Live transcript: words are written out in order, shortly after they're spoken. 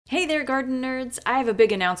Hey there, garden nerds! I have a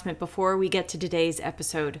big announcement before we get to today's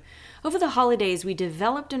episode. Over the holidays, we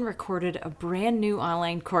developed and recorded a brand new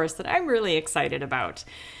online course that I'm really excited about.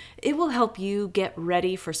 It will help you get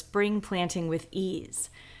ready for spring planting with ease.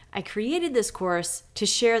 I created this course to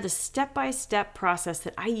share the step-by-step process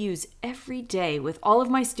that I use every day with all of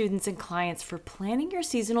my students and clients for planning your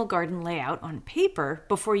seasonal garden layout on paper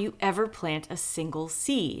before you ever plant a single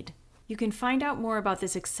seed. You can find out more about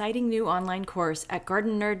this exciting new online course at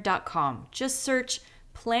Gardenerd.app. Just search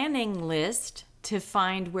Planning List to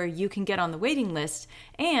find where you can get on the waiting list,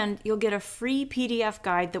 and you'll get a free PDF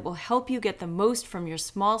guide that will help you get the most from your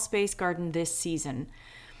small space garden this season.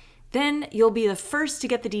 Then you'll be the first to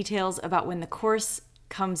get the details about when the course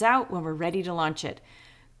comes out when we're ready to launch it.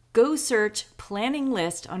 Go search Planning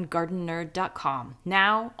List on Gardenerd.com.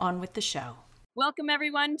 Now, on with the show. Welcome,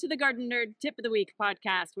 everyone, to the Gardenerd Tip of the Week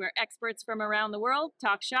podcast, where experts from around the world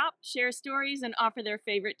talk shop, share stories, and offer their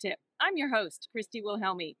favorite tip. I'm your host, Christy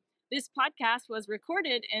Wilhelmi. This podcast was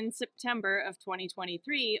recorded in September of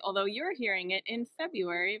 2023, although you're hearing it in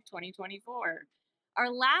February of 2024. Our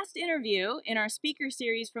last interview in our speaker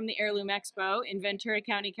series from the Heirloom Expo in Ventura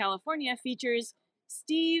County, California, features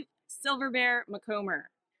Steve Silverbear McComber.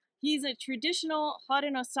 He's a traditional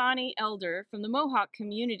Haudenosaunee elder from the Mohawk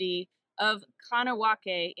community of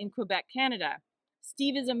Kanawake in Quebec, Canada.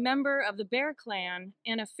 Steve is a member of the Bear Clan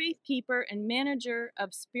and a faith keeper and manager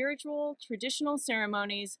of spiritual traditional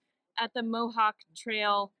ceremonies at the Mohawk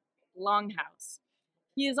Trail Longhouse.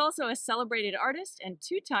 He is also a celebrated artist and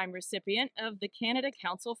two-time recipient of the Canada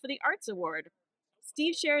Council for the Arts Award.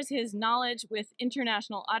 Steve shares his knowledge with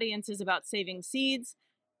international audiences about saving seeds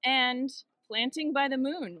and planting by the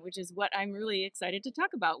moon, which is what I'm really excited to talk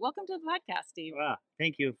about. Welcome to the podcast, Steve.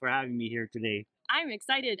 Thank you for having me here today. I'm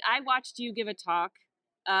excited. I watched you give a talk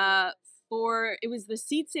it was the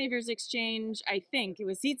Seed Savers Exchange, I think. It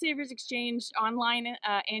was Seed Savers Exchange online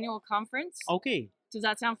annual conference. Okay. Does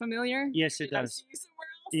that sound familiar? Yes, it Did I does. see you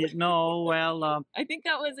somewhere else? No, well, I think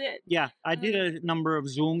that was it. yeah, I did a number of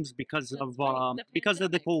Zooms because That's of right, the because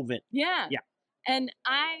of the COVID. Yeah. Yeah. And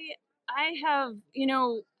I have,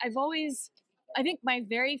 I think my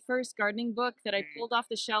very first gardening book that I pulled off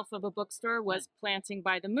the shelf of a bookstore was Planting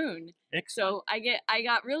by the Moon. Excellent. So I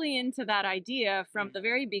got really into that idea from the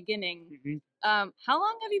very beginning. Mm-hmm. How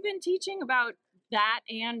long have you been teaching about that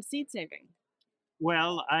and seed saving?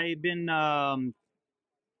 Well, I've been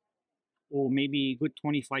maybe a good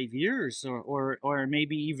 25 years or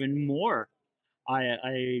maybe even more.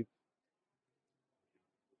 I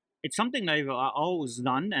It's something I've always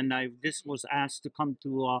done, and I just was asked to come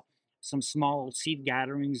to some small seed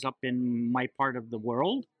gatherings up in my part of the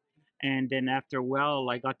world, and then after a while,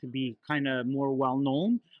 I got to be kind of more well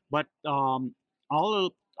known. But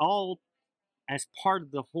all as part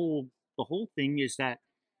of the whole thing is that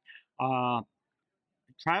uh,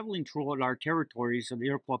 traveling throughout our territories of the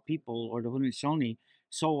Iroquois people or the Haudenosaunee.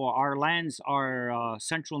 So our lands are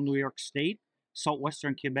central New York State,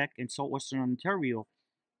 southwestern Quebec, and southwestern Ontario,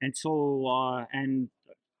 and and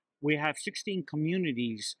we have 16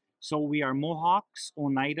 communities. So we are Mohawks,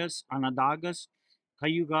 Oneidas, Onondagas,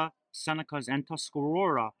 Cayuga, Senecas, and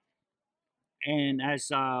Tuscarora. And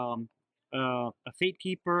as a faith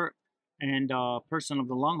keeper and person of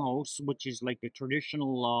the Longhouse, which is like the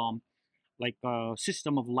traditional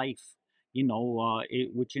system of life,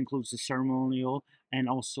 which includes the ceremonial and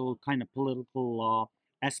also kind of political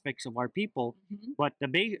aspects of our people. Mm-hmm. But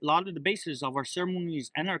a lot of the basis of our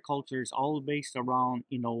ceremonies and our culture is all based around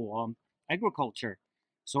agriculture.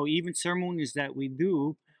 So even ceremonies that we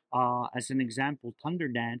do, as an example, Thunder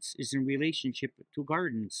Dance is in relationship to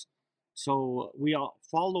gardens. So we all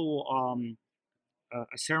follow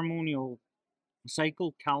a ceremonial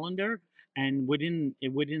cycle calendar, and within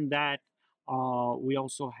that, we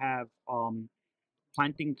also have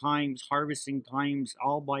planting times, harvesting times,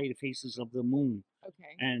 all by the phases of the moon.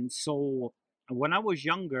 Okay. And so, when I was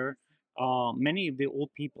younger, many of the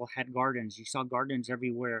old people had gardens. You saw gardens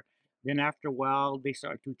everywhere. Then after a while, they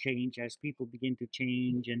start to change as people begin to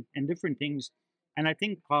change and different things. And I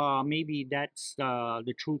think maybe that's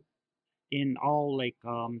the truth in all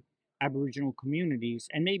Aboriginal communities,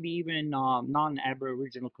 and maybe even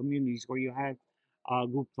non-Aboriginal communities where you have a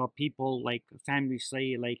group of people like families,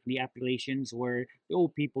 say like the Appalachians, where the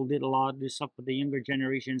old people did a lot of this stuff, but the younger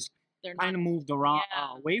generations They're kind not. of moved around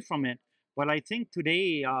Yeah. away from it. But I think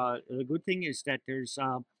today the good thing is that there's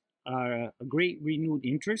a great renewed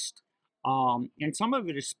interest. And some of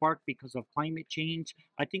it is sparked because of climate change.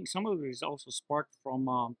 I think some of it is also sparked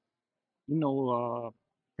from you know,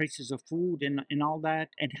 prices of food and all that,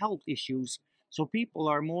 and health issues. So people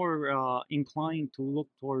are more inclined to look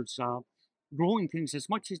towards growing things as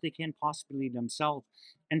much as they can possibly themselves.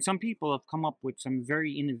 And some people have come up with some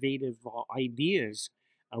very innovative ideas,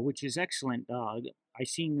 which is excellent. I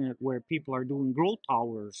seen where people are doing grow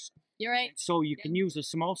towers, You're right. so you Yeah. can use a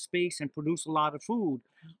small space and produce a lot of food.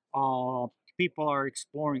 Uh, People are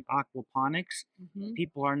exploring aquaponics. Hmm.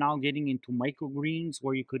 People are now getting into microgreens,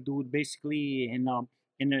 where you could do it basically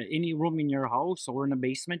any room in your house or in a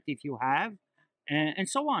basement if you have, and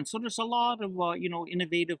so on. So there's a lot of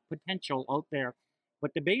innovative potential out there,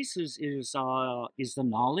 but the basis is the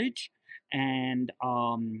knowledge, and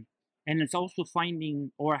it's also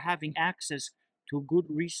finding or having access to good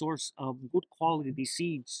resource of good quality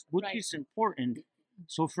seeds, which Right. is important.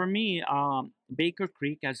 So for me, Baker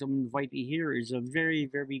Creek, as I'm invited here, is a very,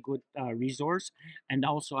 very good resource. And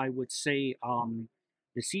also, I would say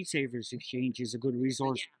the Seed Savers Exchange is a good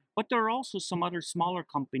resource. But there are also some other smaller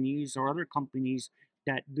companies or other companies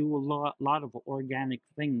that do a lot of organic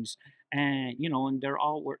things, and and they're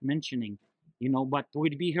all worth mentioning. But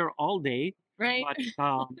we'd be here all day. Right.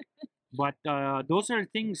 But those are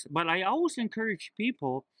things. But I always encourage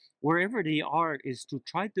people, wherever they are, is to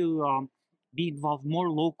try to be involved more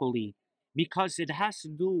locally, because it has to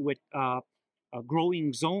do with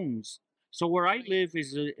growing zones. So where I live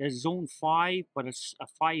is a zone 5, but a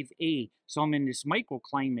 5A. So I'm in this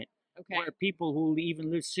microclimate, Okay. where people who even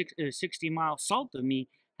live 60 miles south of me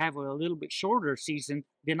have a little bit shorter season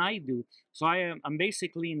than I do. So I'm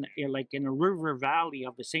basically like in a river valley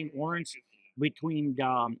of the St. Lawrence, between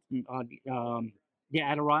the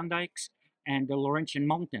Adirondacks and the Laurentian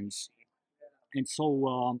Mountains. And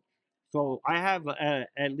so I have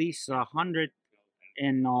at least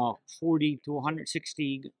 140 to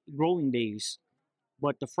 160 growing days.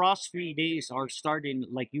 But the frost-free days are starting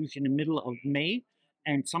like usually in the middle of May,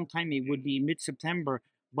 and sometime it would be mid-September.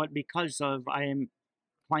 But because of I am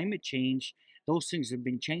climate change, those things have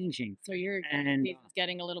been changing. So your And season's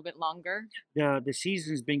getting a little bit longer. the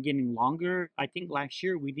season's been getting longer. I think last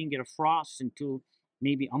year we didn't get a frost until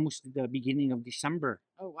maybe almost the beginning of December.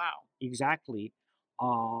 Oh wow. Exactly.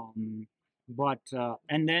 Um, but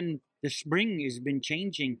and then the spring has been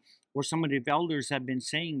changing, where some of the elders have been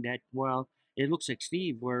saying that, well, it looks like,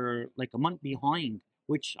 Steve, we're like a month behind,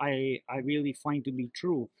 which I really find to be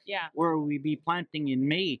true. Yeah. Where we be planting in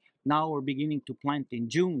May, now we're beginning to plant in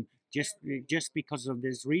June, just because of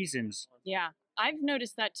these reasons. Yeah. I've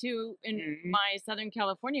noticed that too in Mhm. my Southern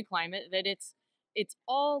California climate, that it's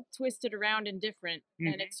all twisted around and different,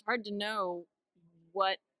 and Mhm. it's hard to know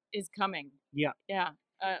what is coming. Yeah. Yeah.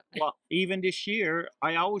 Well, even this year,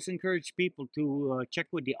 I always encourage people to check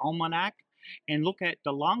with the almanac and look at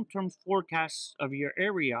the long-term forecasts of your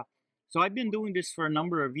area. So I've been doing this for a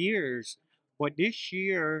number of years, but this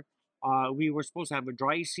year we were supposed to have a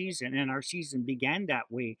dry season, and our season began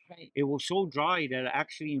that way. Right. It was so dry that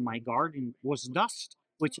actually in my garden was dust,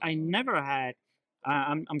 which I never had.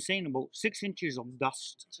 I'm saying about 6 inches of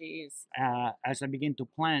dust Jeez. as I begin to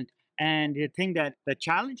plant. And the thing that the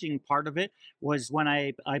challenging part of it was when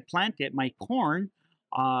I planted my corn,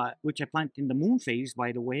 which I planted in the moon phase,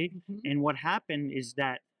 by the way. Hmm. And what happened is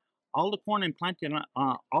that all the corn I planted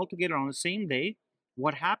all together on the same day.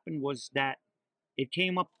 What happened was that it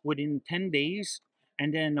came up within 10 days,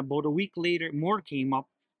 and then about a week later, more came up,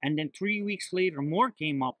 and then 3 weeks later, more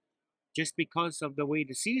came up, just because of the way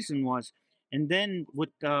the season was. And then with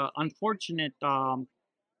the unfortunate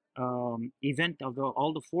event of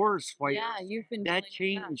all the forest fires, Yeah, you've been that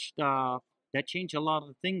dealing with changed a lot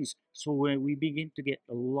of things. So when we begin to get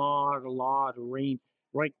a lot of rain,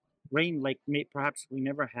 right, rain like perhaps we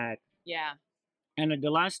never had. Yeah. And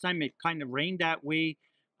the last time it kind of rained that way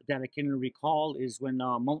that I can recall is when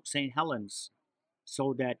Mount St. Helens,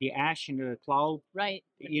 so that the ash in the cloud, Right.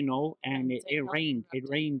 and it, St. it Helens rained. It erupted.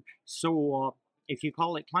 rained. So if you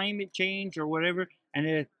call it climate change or whatever, and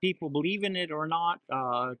if people believe in it or not,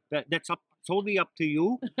 that's totally up to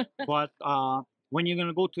you. But when you're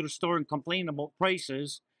gonna go to the store and complain about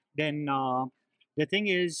prices, then the thing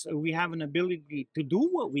is, we have an ability to do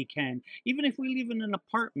what we can, even if we live in an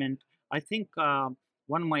apartment. I think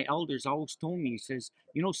one of my elders always told me, he says,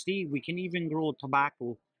 Steve, we can even grow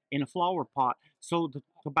tobacco in a flower pot. So the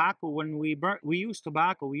tobacco, when we use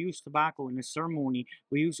tobacco in a ceremony.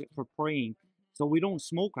 We use it for praying. So we don't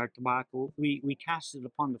smoke our tobacco. We cast it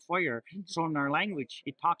upon the fire. So in our language,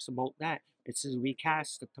 it talks about that. It says we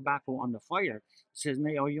cast the tobacco on the fire. It says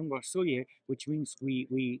 "Neo Yunga Suye," which means we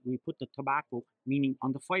put the tobacco, meaning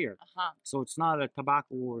on the fire. Uh-huh. So it's not a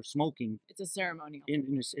tobacco or smoking. It's a ceremonial.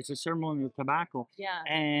 It's a ceremonial tobacco. Yeah.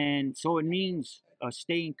 And so it means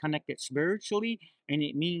staying connected spiritually, and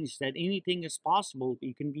it means that anything is possible.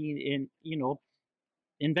 You can be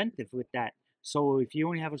inventive with that. So if you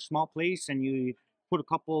only have a small place and you put a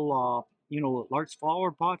couple, large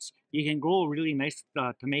flower pots, you can grow a really nice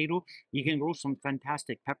tomato. You can grow some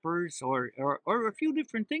fantastic peppers or a few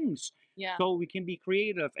different things. Yeah. So we can be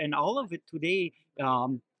creative, and all of it today.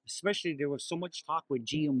 Especially there was so much talk with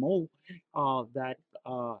GMO that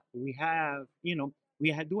we have,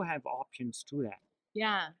 do have options to that.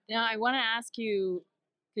 Yeah. Now I want to ask you,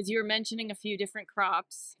 because you were mentioning a few different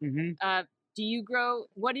crops. Hmm. Do you grow?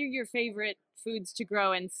 What are your favorite foods to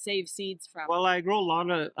grow and save seeds from? Well, I grow a lot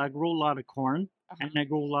of corn, and Uh-huh. I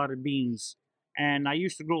grow a lot of beans. And I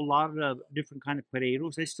used to grow a lot of different kind of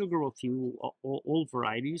potatoes. I still grow a few old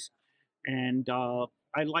varieties, and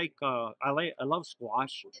I love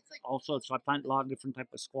squash also. So I plant a lot of different type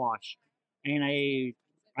of squash, and I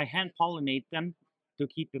hand pollinate them to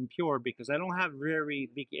keep them pure because I don't have very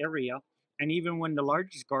big area. And even when the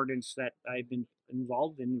largest gardens that I've been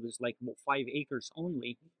involved in was like about 5 acres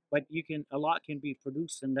only, but a lot can be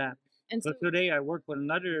produced in that. And So so, today I work with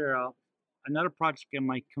another project in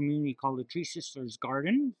my community called the Three Sisters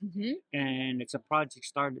Garden, mhm. and it's a project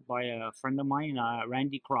started by a friend of mine,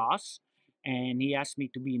 Randy Cross, and he asked me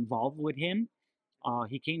to be involved with him.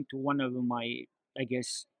 He came to one of my, I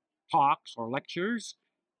guess, talks or lectures,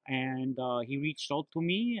 and he reached out to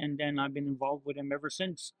me, and then I've been involved with him ever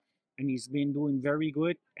since. And he's been doing very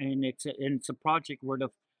good, and it's a project where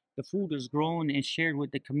the food is grown and shared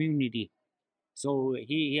with the community. So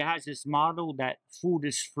he has this motto that food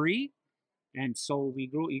is free, and so he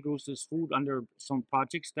grows this food under some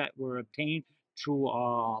projects that were obtained through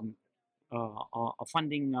a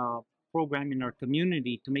funding program in our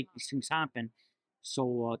community to make these things happen.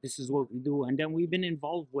 So this is what we do, and then we've been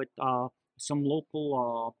involved with some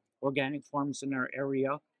local organic farms in our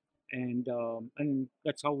area, and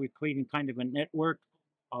that's how we're creating kind of a network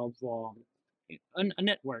of a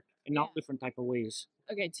network in Yeah. all different type of ways.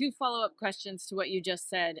 Okay, two follow-up questions to what you just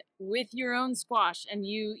said. With your own squash, and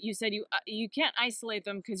you said you can't isolate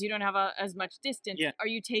them because you don't have as much distance. Yeah. Are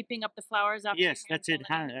you taping up the flowers after you Yes, hand that's it.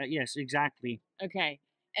 pollinate? Yes, exactly. Okay,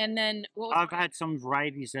 and then what was I've my? had some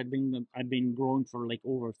varieties that I've been growing for like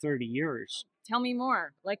over 30 years. Tell me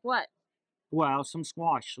more. Like what? Well, some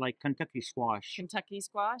squash, like Kentucky squash. Kentucky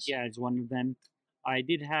squash? Yeah, it's one of them. I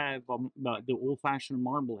did have the old-fashioned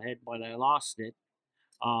marblehead, but I lost it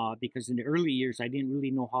because in the early years I didn't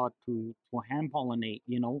really know how to hand pollinate.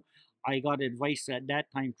 I got advice at that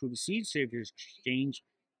time through the Seed Savers Exchange,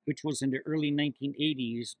 which was in the early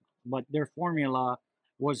 1980s, but their formula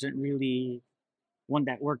wasn't really one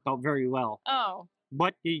that worked out very well. Oh,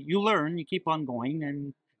 But you learn, you keep on going,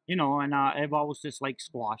 and I've always just liked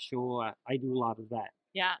squash, so I do a lot of that.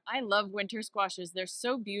 yeah. I love winter squashes. They're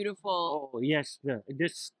so beautiful. Oh yes,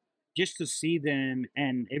 this just to see them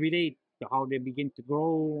and every day how they begin to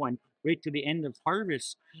grow and right to the end of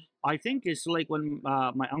harvest, I think it's like when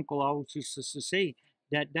my uncle always used to say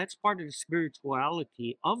that that's part of the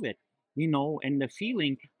spirituality of it, and the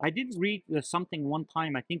feeling. I did read something one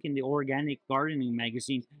time, I think in the Organic Gardening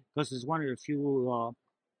magazine, because it's one of the few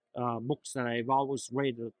books that I've always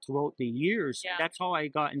read throughout the years. Yeah. That's how I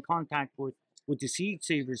got in contact with the Seed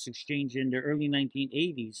Savers Exchange in the early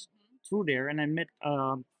 1980s through there, and I met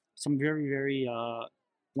some very very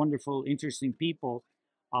wonderful, interesting people.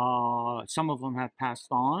 Some of them have passed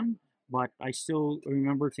on, but I still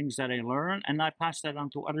remember things that I learned, and I pass that on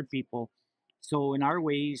to other people. So in our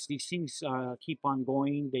ways, these things keep on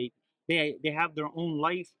going. They have their own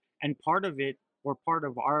life, and part of it, or part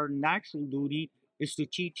of our natural duty, is to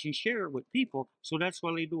teach and share with people. So that's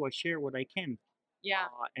what I do. I share what I can. Yeah.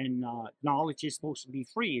 And knowledge is supposed to be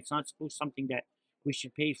free. It's not supposed something that we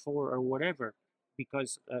should pay for or whatever.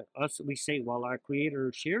 Because us, we say, well, our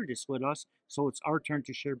Creator shared this with us, so it's our turn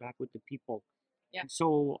to share back with the people. Yeah. And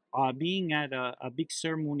so, being at a big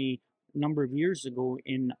ceremony a number of years ago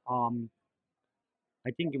in I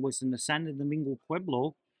think it was in the San Domingo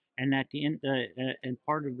Pueblo, and at the end, and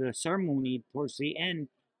part of the ceremony towards the end,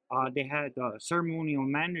 they had ceremonial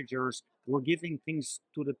managers were giving things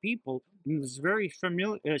to the people, and it was very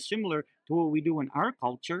familiar, similar to what we do in our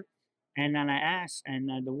culture. And then I asked, and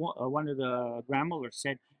one of the grandmothers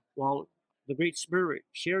said, "Well, the Great Spirit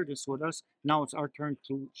shared this with us. Now it's our turn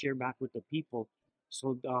to share back with the people."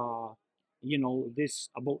 So, this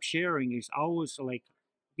about sharing is always like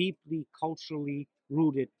deeply culturally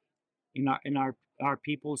rooted in our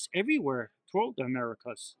peoples everywhere throughout the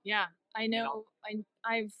Americas. Yeah, I You know. know.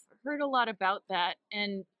 I've heard a lot about that,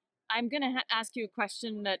 and I'm gonna ask you a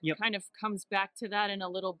question that Yep. kind of comes back to that in a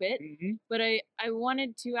little bit. Hmm. But I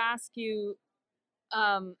wanted to ask you,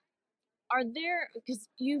 um, Are there, because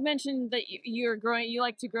you mentioned that you're growing, you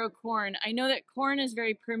like to grow corn. I know that corn is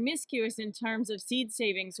very promiscuous in terms of seed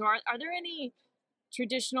saving. So are there any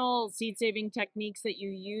traditional seed saving techniques that you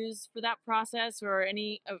use for that process, or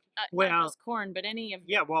any of not Well, just corn, but any of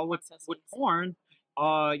yeah, your well, with processes? corn,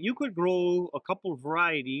 you could grow a couple of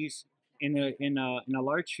varieties in a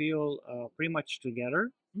large field, pretty much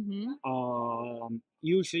together. Mm-hmm.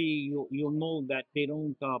 Usually, you'll know that they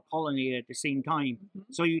don't pollinate at the same time,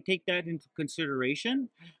 Mm-hmm. so you take that into consideration.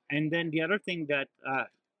 And then the other thing that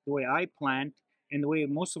the way I plant and the way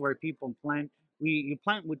most of our people plant, you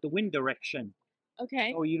plant with the wind direction.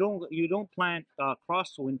 Okay. So you don't plant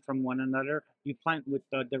crosswind from one another. You plant with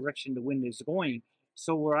the direction the wind is going.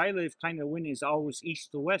 So where I live, kind of wind is always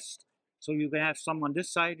east to west. So you can have some on this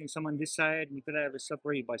side and some on this side, and you could have it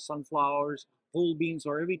separated by sunflowers, whole beans,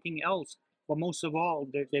 or everything else. But most of all,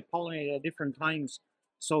 they pollinate at different times.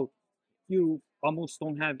 So you almost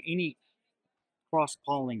don't have any cross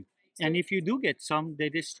polling. And So if you do get some, they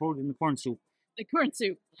just throw it in the corn soup, the corn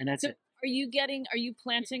soup. and that's So it. are you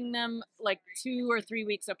planting them like 2 or 3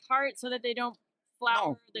 weeks apart so that they don't flower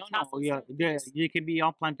No, the no, no. tassels? Yeah, they can be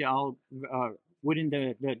all planted out within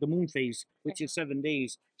the moon phase, which is Uh-huh. 7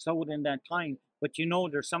 days. So within that time, but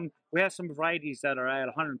there's we have some varieties that are at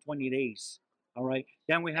 120 days. All right.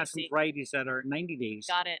 Then we I have some see. varieties that are 90 days.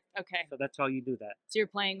 Got it. Okay. So that's how you do that. So you're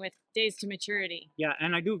playing with days to maturity. Yeah,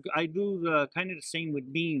 and I do kind of the same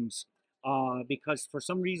with beans, because for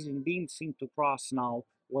some reason beans seem to cross now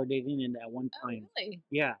where they didn't at one Oh, time. really?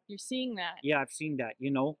 Yeah. You're seeing that. Yeah, I've seen that.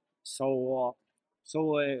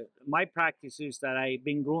 So my practice is that I've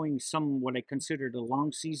been growing some what I consider the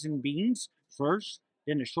long season beans first,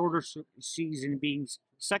 then the shorter season beans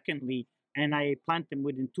secondly, and I plant them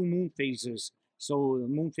within two moon phases. So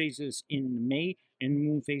moon phases in May and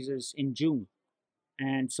moon phases in June.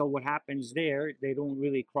 And so what happens there, they don't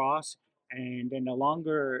really cross. And then the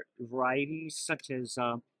longer varieties, such as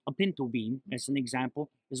a pinto bean, as an example,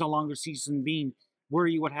 is a longer season bean. Where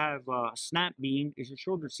you would have a snap bean is a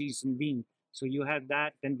shorter season bean. So you have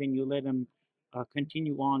that, and then you let them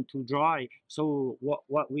continue on to dry. So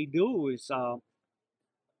what we do is,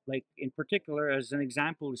 like in particular, as an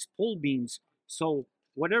example, is pole beans. So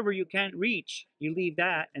whatever you can't reach, you leave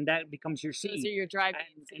that, and that becomes your Those are seed. your dry And,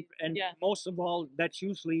 bean and, seeds. and Yeah. most of all, that's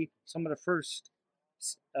usually some of the first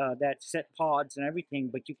that set pods and everything,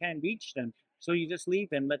 but you can't reach them. So you just leave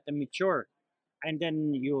them, let them mature. And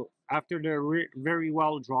then after they're very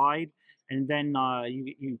well dried, and then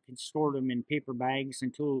you can store them in paper bags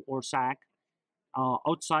or sack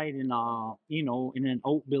outside in an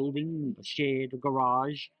outbuilding, a shed, a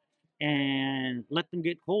garage, and let them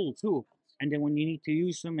get cold too. And then when you need to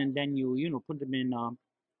use them, and then put them in.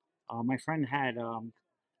 My friend had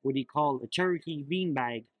what he called a Cherokee bean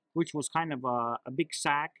bag, which was kind of a big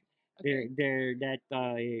sack. Okay. There that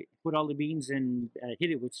put all the beans and hit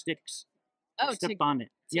it with sticks. Oh, Stepped on it.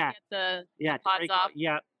 to Yeah, get the yeah, to pods break off.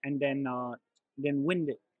 yeah, and then wind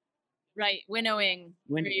it. Right. Winnowing.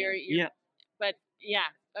 Wind Where it. you're Yeah, but yeah.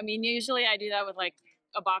 I mean, usually I do that with like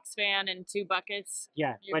a box fan and two buckets.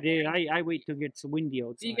 yeah. You're But pouring. I wait till it gets windy You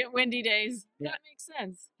outside. get windy days. Yeah. That makes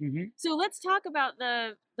sense. Hmm. So let's talk about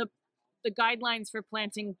the guidelines for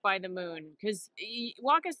planting by the moon. Because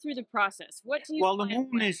walk us through the process. What do you Well, plant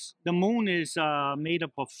when? the moon is made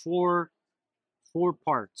up of four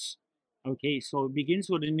parts. Okay, so it begins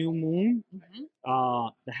with a new moon,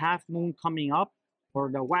 Mhm. the half moon coming up,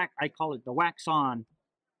 or the wax. I call it the wax on,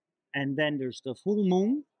 and then there's the full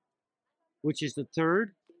moon, which is the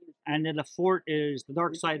third, and then the fourth is the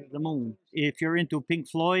dark side of the moon. If you're into Pink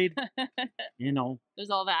Floyd, you know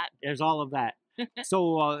There's all that. there's all of that.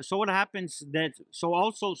 So what happens that so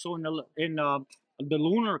also so in the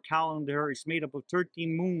lunar calendar is made up of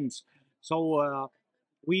 13 moons. So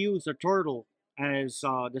we use a turtle as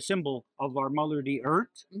the symbol of our mother, the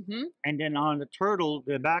earth. Mm-hmm. And then on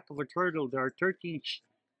the back of a turtle, there are 13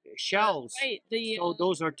 shells. Right. So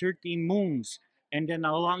those are 13 moons. And then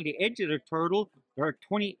along the edge of the turtle, there are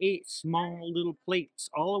 28 small little plates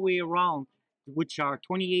all the way around, which are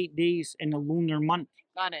 28 days in a lunar month.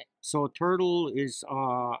 Got it. So a turtle is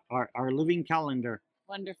our living calendar.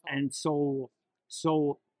 Wonderful. And so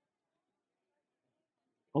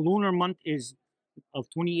a lunar month is of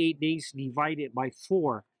 28 days divided by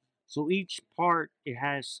 4. So each part it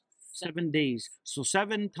has 7 days. So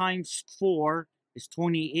 7 times 4 is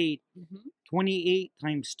 28. Mm-hmm. 28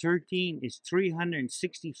 times 13 is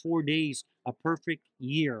 364 days, a perfect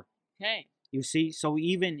year. Okay. You see, so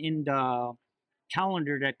even in the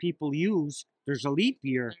calendar that people use, there's a leap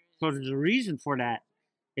year. So there's a reason for that.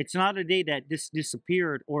 It's not a day that this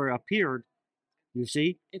disappeared or appeared. You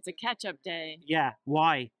see? It's a catch-up day. Yeah.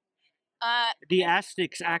 Why? The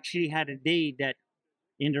Aztecs actually had a day that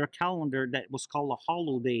in their calendar that was called a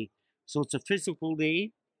hollow day. So it's a physical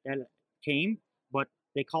day that came, but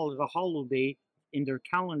they call it a hollow day in their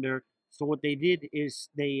calendar. So what they did is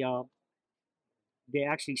they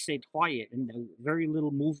actually stayed quiet and very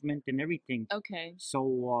little movement and everything. Okay.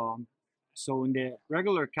 So in the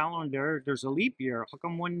regular calendar, there's a leap year. How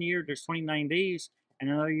come one year there's 29 days and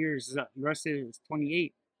another year is the rest of it is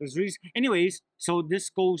 28? There's reason. Anyways, so this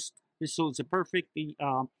goes. So it's a perfect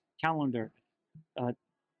calendar. Uh,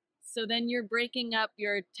 So then you're breaking up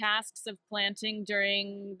your tasks of planting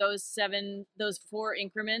during those 4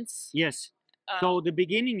 increments. yes. So the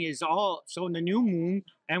beginning is all so in the new moon,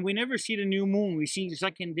 and we never see the new moon. We see the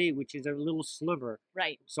second day, which is a little sliver.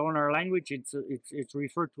 Right. So in our language, it's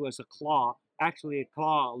referred to as a claw, actually a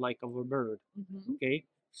claw like of a bird. Mm-hmm. Okay.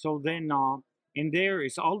 So then in there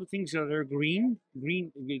is all the things that are green.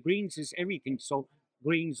 Greens is everything. So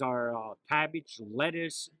greens are cabbage,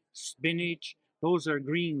 lettuce, spinach. Those are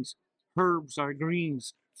greens. Herbs are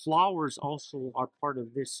greens. Flowers also are part of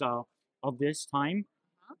this time.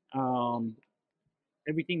 Um,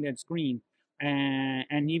 Everything that's green.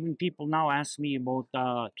 And even people now ask me about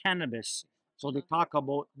cannabis. So they talk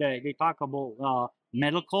about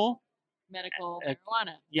medical, Medical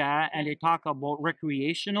marijuana. yeah, and they talk about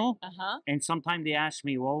recreational. Uh-huh. And sometimes they ask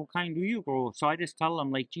me, well, what kind do you grow? So I just tell them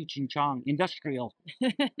like Cheech and Chong, industrial.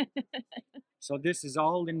 So this is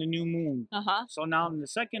all in the new moon. Uh-huh. So now in the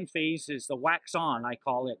second phase is the wax on, I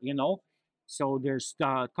call it, you know. So there's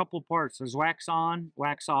a couple parts. There's wax on,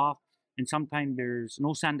 wax off, and sometimes there's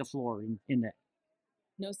no sand the floor in it.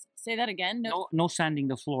 No, say that again. No sanding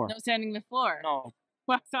the floor. No sanding the floor. No,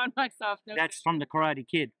 Wax on, wax off. No. that's from the Karate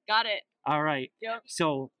Kid. Got it. All right. Yep.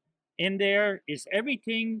 So in there is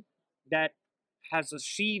everything that has a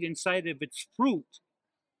seed inside of its fruit.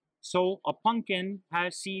 So a pumpkin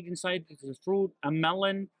has seed inside of its fruit, a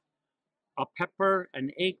melon, a pepper,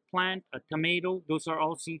 an eggplant, a tomato. Those are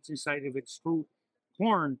all seeds inside of its fruit.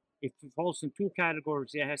 Corn, it falls in two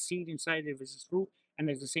categories. It has seed inside of its fruit, and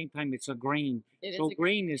at the same time, it's a grain. So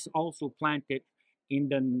grain is also planted in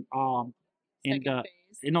the Second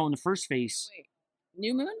phase. in the first phase. Oh, wait.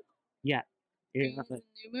 New moon? Yeah. Grains in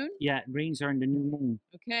new moon? Yeah, grains are in the new moon.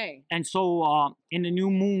 Okay. And so in the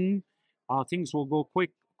new moon, things will go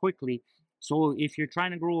quickly. So if you're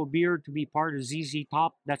trying to grow a beard to be part of ZZ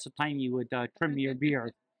Top, that's the time you would trim your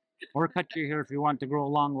beard. Or cut your hair if you want to grow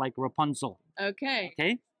long like Rapunzel. Okay.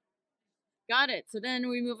 Okay? Got it. So then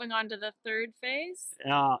we're moving on to the third phase?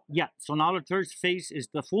 Yeah. So now the third phase is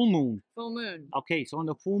the full moon. Full moon. Okay, so in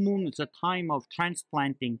the full moon, it's a time of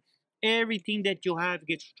transplanting. Everything that you have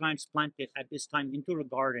gets transplanted at this time into the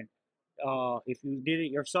garden. If you did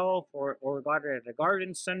it yourself or got it at a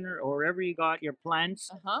garden center or wherever you got your plants.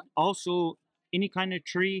 Uh-huh. Also, any kind of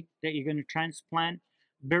tree that you're going to transplant,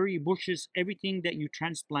 berry bushes, everything that you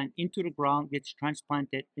transplant into the ground gets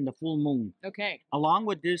transplanted in the full moon. Okay. Along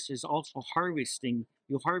with this is also harvesting.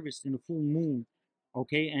 You harvest in the full moon.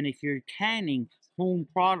 Okay, and if you're canning home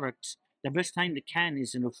products, the best time to can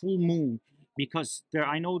is in the full moon because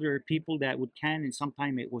I know there are people that would can and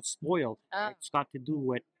sometimes it would spoil. It's got to do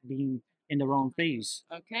with being in the wrong phase.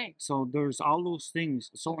 Okay. So there's all those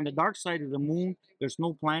things. So on the dark side of the moon, there's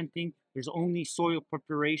no planting. There's only soil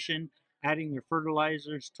preparation, adding your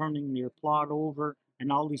fertilizers, turning your plot over,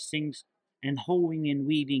 and all these things. And hoeing and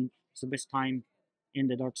weeding is the best time in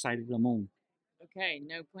the dark side of the moon. Okay.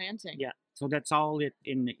 No planting. Yeah. So that's all it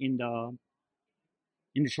in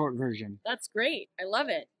the short version. That's great. I love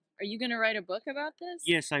it. Are you going to write a book about this?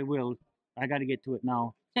 Yes, I will. I got to get to it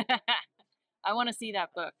now. I want to see that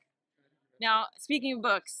book. Now, speaking of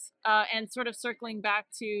books, and sort of circling back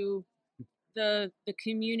to the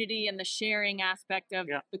community and the sharing aspect of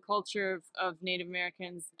the culture of Native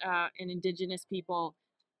Americans and Indigenous people,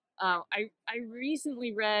 I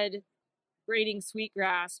recently read Braiding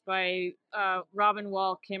Sweetgrass by Robin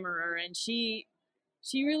Wall Kimmerer, and she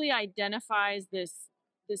really identifies this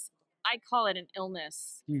I call it an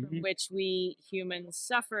illness from which we humans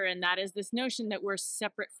suffer, and that is this notion that we're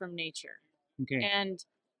separate from nature. Okay. And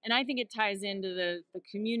I think it ties into the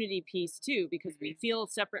community piece too, because we feel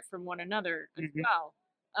separate from one another as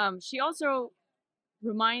well. She also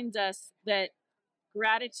reminds us that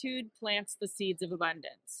gratitude plants the seeds of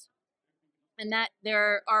abundance, and that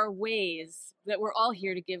there are ways that we're all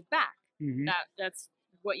here to give back. That's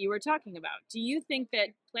what you were talking about. Do you think that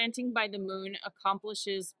planting by the moon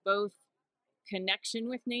accomplishes both connection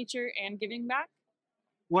with nature and giving back?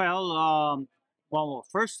 Well,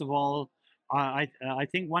 first of all, I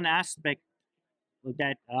think one aspect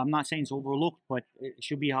that I'm not saying it's overlooked, but it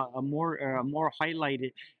should be more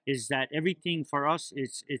highlighted is that everything for us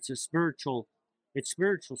it's a spiritual, it's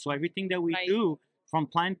spiritual. So everything that we Right. do from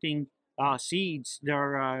planting seeds,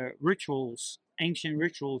 there are rituals, ancient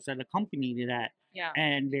rituals that accompany that, Yeah.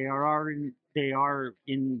 and they are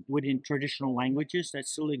in within traditional languages that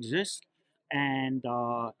still exist, and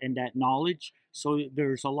that knowledge. So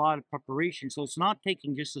there's a lot of preparation. So it's not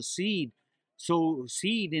taking just a seed. So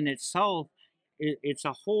seed in itself, it's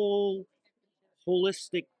a whole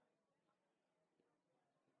holistic.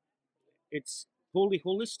 It's totally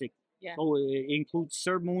holistic. Yeah. So it includes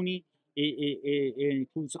ceremony. It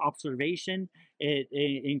includes observation. It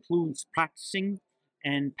includes practicing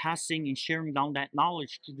and passing and sharing down that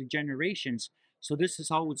knowledge to the generations. So this is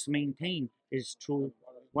how it's maintained. Is through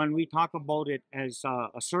when we talk about it as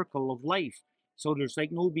a circle of life. So there's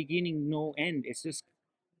like no beginning, no end. It's just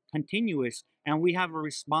continuous, and we have a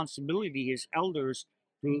responsibility as elders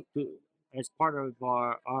to as part of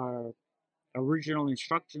our original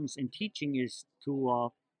instructions and teaching is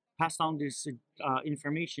to pass down this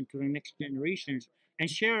information to the next generations and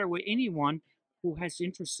share it with anyone who has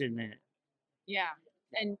interest in it. Yeah.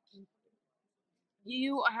 And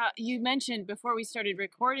you mentioned before we started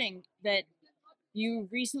recording that you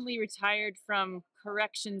recently retired from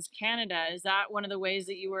Corrections Canada. Is that one of the ways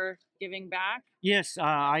that you were giving back? Yes,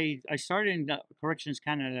 I started in Corrections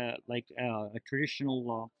Canada like a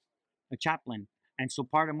traditional a chaplain. And so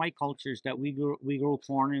part of my culture is that we grow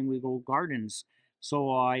corn and we grow gardens.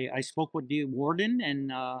 So I spoke with the warden,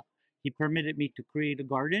 and he permitted me to create the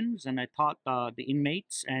gardens, and I taught the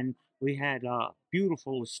inmates, and we had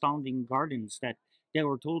beautiful, astounding gardens that they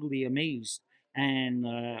were totally amazed. And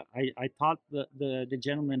I taught the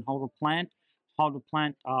gentleman how to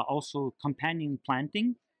plant also companion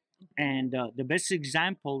planting, and the best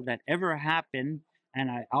example that ever happened,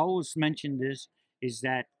 and I always mention this, is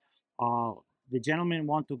that uh, the gentleman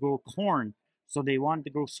want to grow corn. So they want to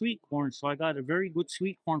grow sweet corn. So I got a very good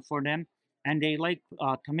sweet corn for them. And they like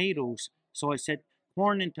tomatoes. So I said,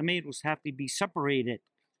 corn and tomatoes have to be separated.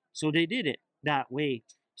 So they did it that way.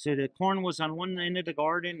 So the corn was on one end of the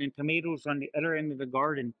garden and tomatoes on the other end of the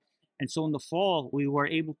garden. And so in the fall, we were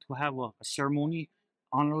able to have a ceremony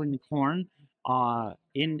honoring the corn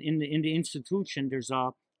in the institution. There's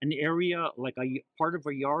an area like a part of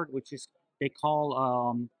a yard which is they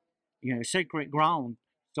call sacred ground.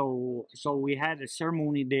 So we had a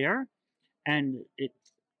ceremony there, and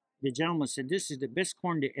the gentleman said this is the best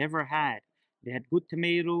corn they ever had. They had good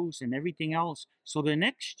tomatoes and everything else. So the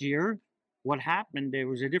next year, what happened? There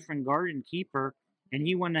was a different garden keeper, and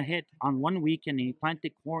he went ahead on one weekend and he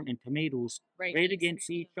planted corn and tomatoes right against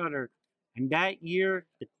each other. And that year,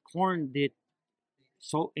 the corn did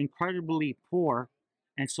so incredibly poor,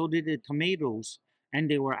 and so did the tomatoes. And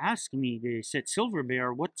they were asking me. They said, "Silver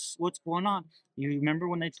Bear, what's going on? You remember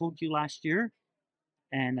when I told you last year?"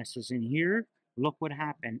 And I says, "In here, look what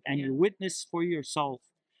happened." And you witness for yourself.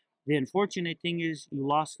 The unfortunate thing is you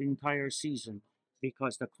lost the entire season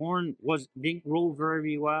because the corn was didn't grow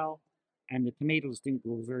very well, and the tomatoes didn't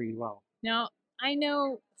grow very well. Now, I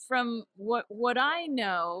know from what I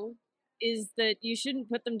know is that you shouldn't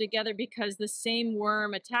put them together because the same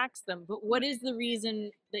worm attacks them. But what is the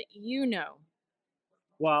reason that you know?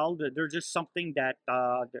 Well, they're just something that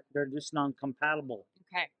they're just non-compatible.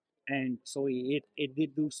 Okay. And so it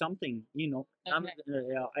did do something, Okay.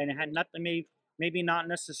 and it had nothing, maybe not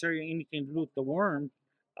necessarily anything to do with the worm,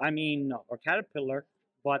 I mean, or caterpillar,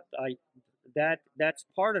 but that's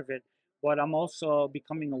part of it. But I'm also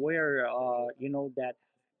becoming aware, that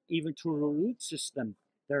even through the root system,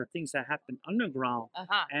 there are things that happen underground,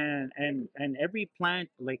 Uh-huh. and every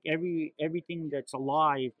plant, like everything that's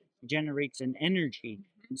alive, generates an energy,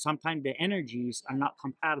 and sometimes the energies are not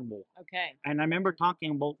compatible. Okay. And I remember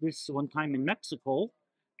talking about this one time in Mexico,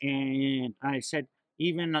 and I said,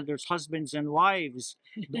 even there's husbands and wives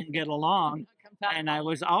don't get along. And I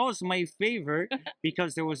was always my favorite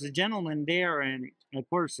because there was a gentleman there, and of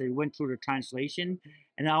course, they went through the translation.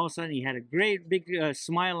 And all of a sudden, he had a great big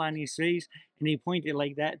smile on his face, and he pointed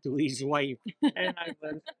like that to his wife. And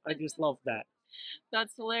I just love that.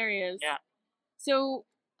 That's hilarious. Yeah. So,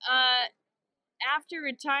 after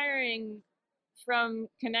retiring from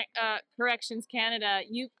Corrections Canada,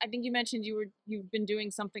 I think you mentioned you've been doing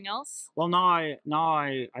something else. Well,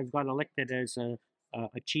 I've got elected as a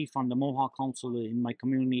chief on the Mohawk Council in my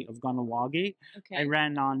community of Ganawagi. Okay. I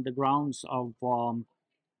ran on the grounds of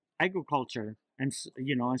agriculture and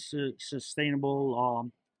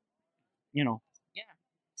sustainable. Yeah.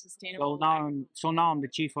 Sustainable. So now I'm the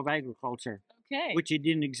chief of agriculture, Okay. which it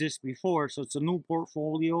didn't exist before. So it's a new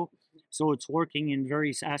portfolio. So it's working in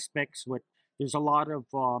various aspects with there's a lot of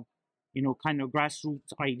kind of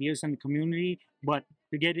grassroots ideas in the community, but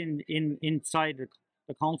to get inside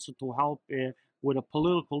the council to help with a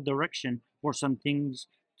political direction for some things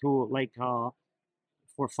to like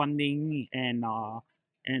for funding and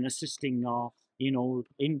assisting in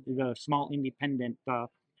the small independent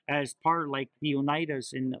as part of like the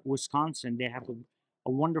Unitas in Wisconsin. They have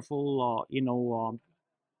a wonderful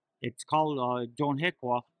it's called John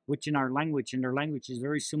Hekwa, which in their language is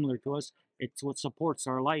very similar to us. It's what supports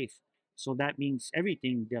our life. So that means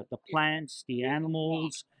everything, the plants, the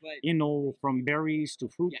animals, from berries to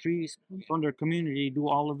fruit trees from their community do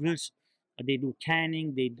all of this. They do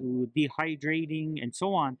canning, they do dehydrating, and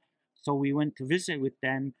so on. So we went to visit with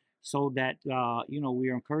them so that, we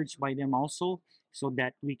are encouraged by them also so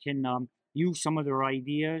that we can use some of their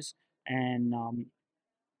ideas and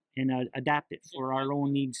adapt it for our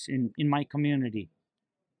own needs in my community.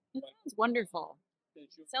 That sounds wonderful.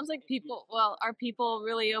 Sounds like are people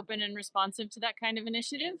really open and responsive to that kind of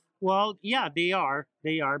initiative? Well, yeah, they are,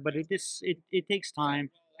 but it takes time,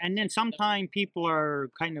 and then sometimes people are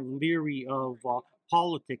kind of leery of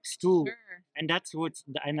politics too,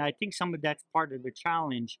 Sure. and I think some of that's part of the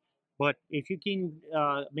challenge. But if you can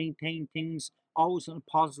maintain things always in a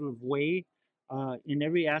positive way in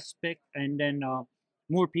every aspect, and then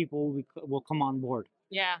more people will come on board.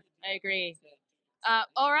 Yeah, I agree.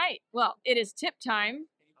 All right. Well, it is tip time.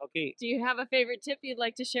 Okay. Do you have a favorite tip you'd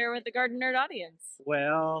like to share with the Garden Nerd audience?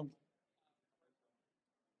 Well,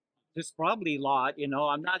 there's probably a lot.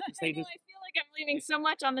 I'm not to I say know, this. I feel like I'm leaving so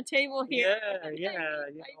much on the table here. Yeah, yeah.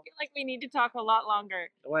 I feel like we need to talk a lot longer.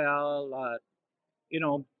 Well, you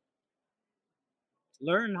know,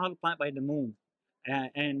 learn how to plant by the moon.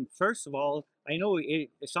 And first of all, I know it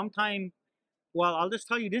sometime. Well, I'll just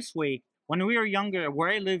tell you this way: when we were younger, where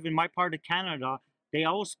I live in my part of Canada, they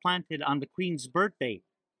always planted on the Queen's birthday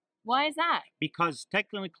Why is that? because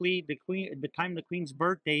technically the time of the Queen's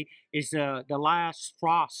birthday is the last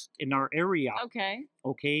frost in our area. Okay.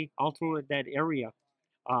 Okay, all through that area.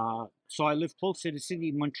 So I live close to the city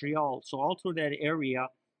of Montreal. So all through that area,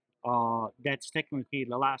 that's technically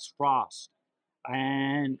the last frost.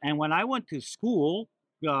 And when I went to school,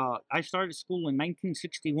 I started school in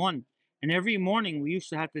 1961, and every morning we used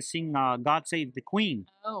to have to sing "God Save the Queen."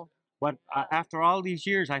 Oh. But after all these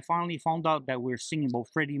years, I finally found out that we're singing about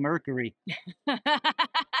Freddie Mercury. I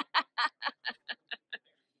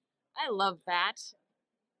love that.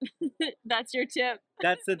 That's your tip.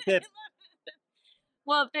 That's the tip.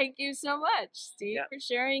 Well, thank you so much, Steve, Yeah. for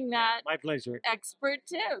sharing that My pleasure. expert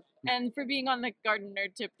tip and for being on the Garden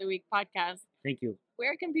Nerd Tip of the Week podcast. Thank you.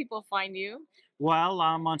 Where can people find you? Well,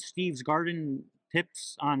 I'm on Steve's Garden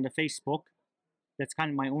Tips on the Facebook. That's kind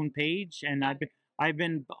of my own page, and I've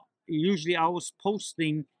been usually I was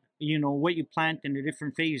posting, what you plant in the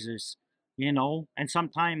different phases, and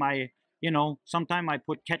sometime I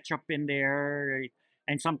put ketchup in there,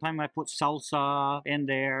 and sometime I put salsa in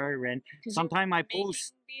there, and 'Cause you're sometime I making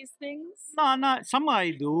post. these things. No, not some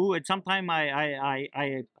I do, and sometime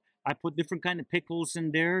I put different kind of pickles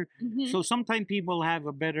in there. Mhm. So sometimes people have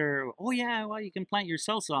a better. Oh yeah, well you can plant your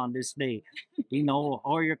salsa on this day,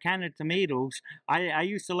 or your can of tomatoes. I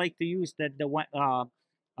used to like to use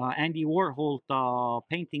Andy Warhol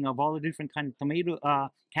painting of all the different kind of tomato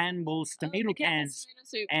Campbell's tomato cans, Tomato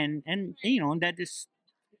soup. and that is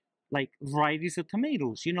like varieties of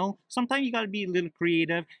tomatoes. Sometimes you got to be a little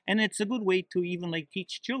creative, and it's a good way to even like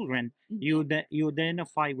teach children. You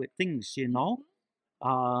identify with things, because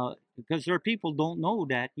there are people don't know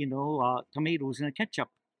that tomatoes in a ketchup.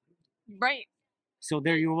 Right. So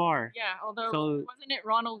there you are. Yeah. Although So wasn't it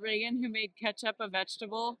Ronald Reagan who made ketchup a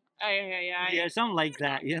vegetable? yeah, something like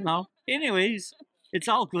that. Anyways, it's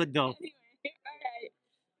all good though. Anyway, all right.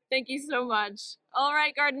 Thank you so much. All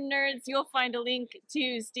right, garden nerds, you'll find a link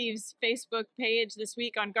to Steve's Facebook page this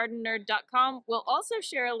week on gardenerd.com. We'll also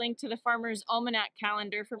share a link to the Farmer's Almanac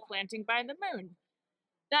calendar for planting by the moon.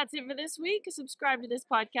 That's it for this week. Subscribe to this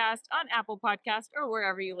podcast on Apple Podcast or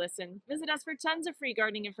wherever you listen. Visit us for tons of free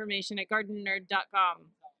gardening information at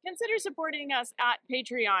gardenerd.com. Consider supporting us at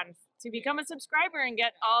Patreon to become a subscriber and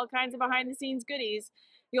get all kinds of behind-the-scenes goodies.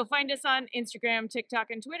 You'll find us on Instagram, TikTok,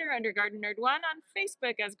 and Twitter under GardenNerd1, on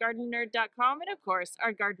Facebook as GardenNerd.com, and of course,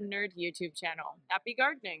 our Garden Nerd YouTube channel. Happy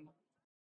gardening!